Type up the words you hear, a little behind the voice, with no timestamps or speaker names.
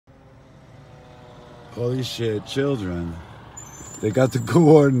Holy shit, children. They got the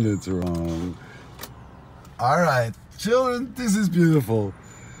coordinates wrong. Alright, children, this is beautiful.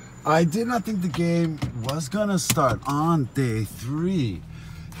 I did not think the game was gonna start on day 3.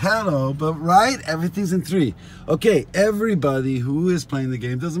 Hello, but right? Everything's in 3. Okay, everybody who is playing the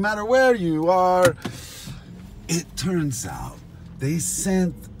game, doesn't matter where you are, it turns out they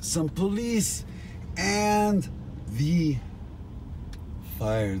sent some police and the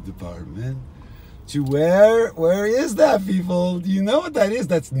fire department to where is that, people? Do you know what that is?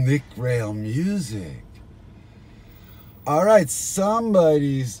 That's Nick Rail music. All right,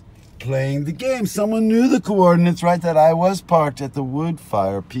 somebody's playing the game. Someone knew the coordinates, right? That I was parked at the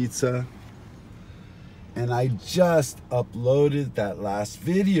Woodfire Pizza. And I just uploaded that last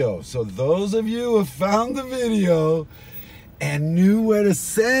video. So those of you who found the video and knew where to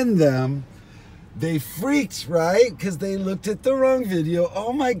send them, they freaked, right? Because they looked at the wrong video.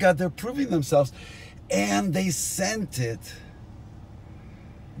 Oh my God, they're proving themselves. And they sent it.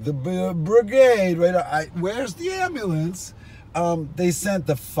 The brigade, right? Where's the ambulance? They sent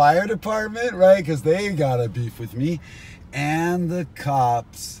the fire department, right? Because they got a beef with me. And the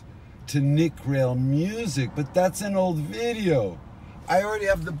cops to Nick Rail music. But that's an old video. I already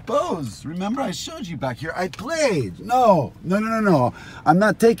have the Bose. Remember I showed you back here? I played. No. I'm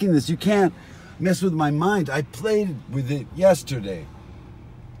not taking this. You can't mess with my mind. I played with it yesterday.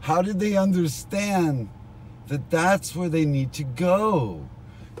 How did they understand that that's where they need to go?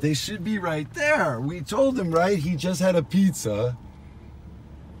 They should be right there. We told him, right? He just had a pizza.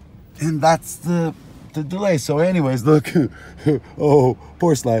 And that's the delay. So anyways, look. Oh,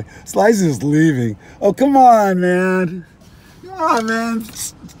 poor Sly. Sly's just leaving. Oh, come on, man. Come on, man.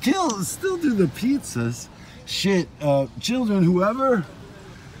 Still do the pizzas. Shit, children, whoever,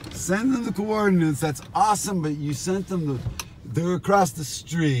 send them the coordinates. That's awesome, but you sent them they're across the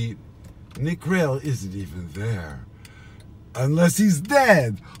street. Nick Rail isn't even there. Unless he's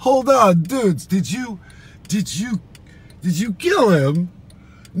dead. Hold on, dudes. Did you kill him?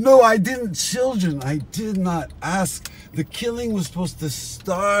 No, I didn't, children. I did not ask. The killing was supposed to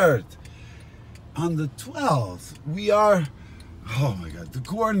start on the 12th. We are, oh my God, the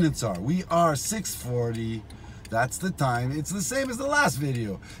coordinates are, we are 640. That's the time. It's the same as the last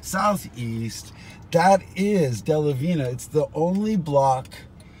video. Southeast. That is Delavina. It's the only block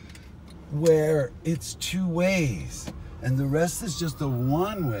where it's 2 ways. And the rest is just a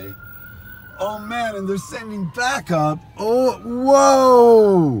 1-way. Oh man, and they're sending backup. Oh,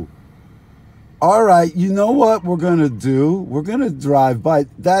 whoa. All right, you know what we're gonna do? We're gonna drive by.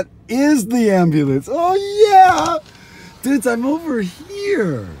 That is the ambulance. Oh yeah. Dudes, I'm over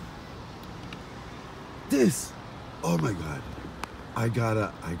here. This, oh my God. I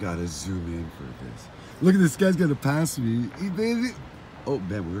gotta zoom in for this. Look at this guy's gonna pass me. Oh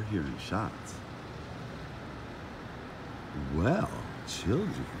man, we're hearing shots. Well,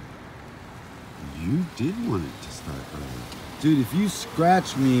 children, you did want it to start early. Dude, if you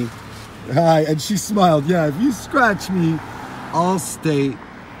scratch me, hi, and she smiled, yeah, if you scratch me, I'll state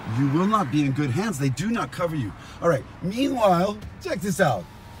you will not be in good hands. They do not cover you. All right, meanwhile, check this out.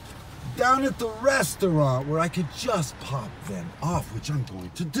 Down at the restaurant where I could just pop them off, which I'm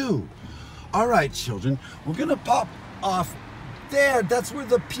going to do. All right, children, we're gonna pop off there. That's where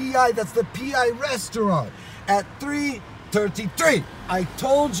the PI, that's the PI restaurant at 3:33. I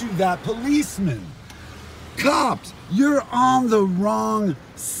told you that, policeman. Cops, you're on the wrong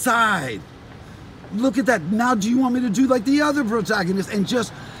side. Look at that. Now, do you want me to do like the other protagonist and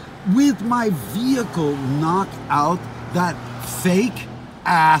just, with my vehicle, knock out that fake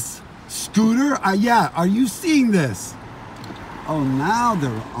ass scooter? Yeah, are you seeing this? Oh, now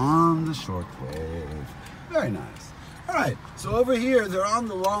they're on the shortwave. Very nice. All right, so over here, they're on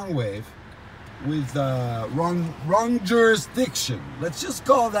the long wave with wrong jurisdiction. Let's just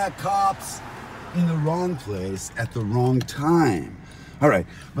call that cops in the wrong place at the wrong time. All right,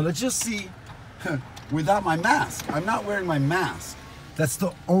 but let's just see, without my mask. I'm not wearing my mask. That's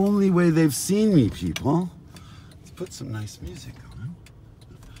the only way they've seen me, people. Let's put some nice music on.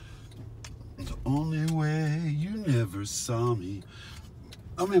 The only way you never saw me.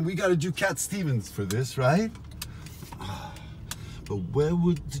 Oh man, we gotta do Cat Stevens for this, right? But where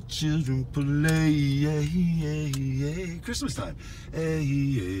would the children play? Christmas time.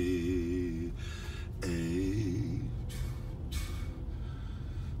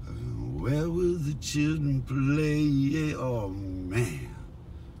 Where will the children play? Oh man,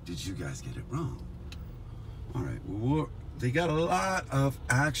 did you guys get it wrong? All right, well, they got a lot of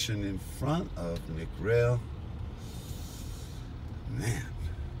action in front of Nick Rail. Man,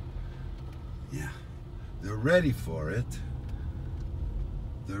 yeah, they're ready for it.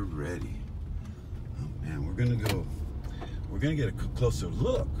 They're ready. Oh man, we're gonna get a closer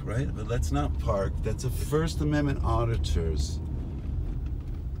look, right? But let's not park. That's a First Amendment auditors.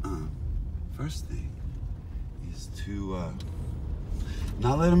 First thing is to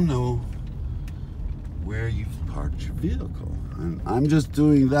not let them know where you've parked your vehicle. And I'm just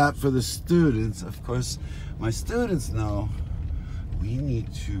doing that for the students. Of course, my students know we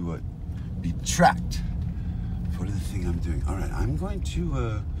need to be tracked for the thing I'm doing. All right, I'm going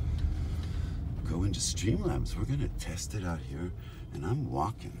to go into Streamlabs. We're gonna test it out here, and I'm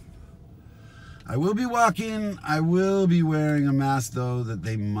walking. I will be walking. I will be wearing a mask though that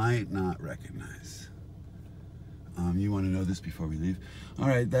they might not recognize. You want to know this before we leave? All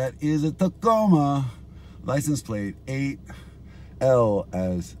right, that is a Tacoma license plate 8L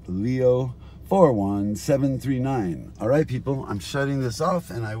as Leo 41739. All right, people, I'm shutting this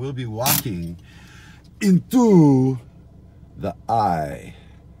off, and I will be walking into the eye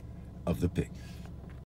of the pig.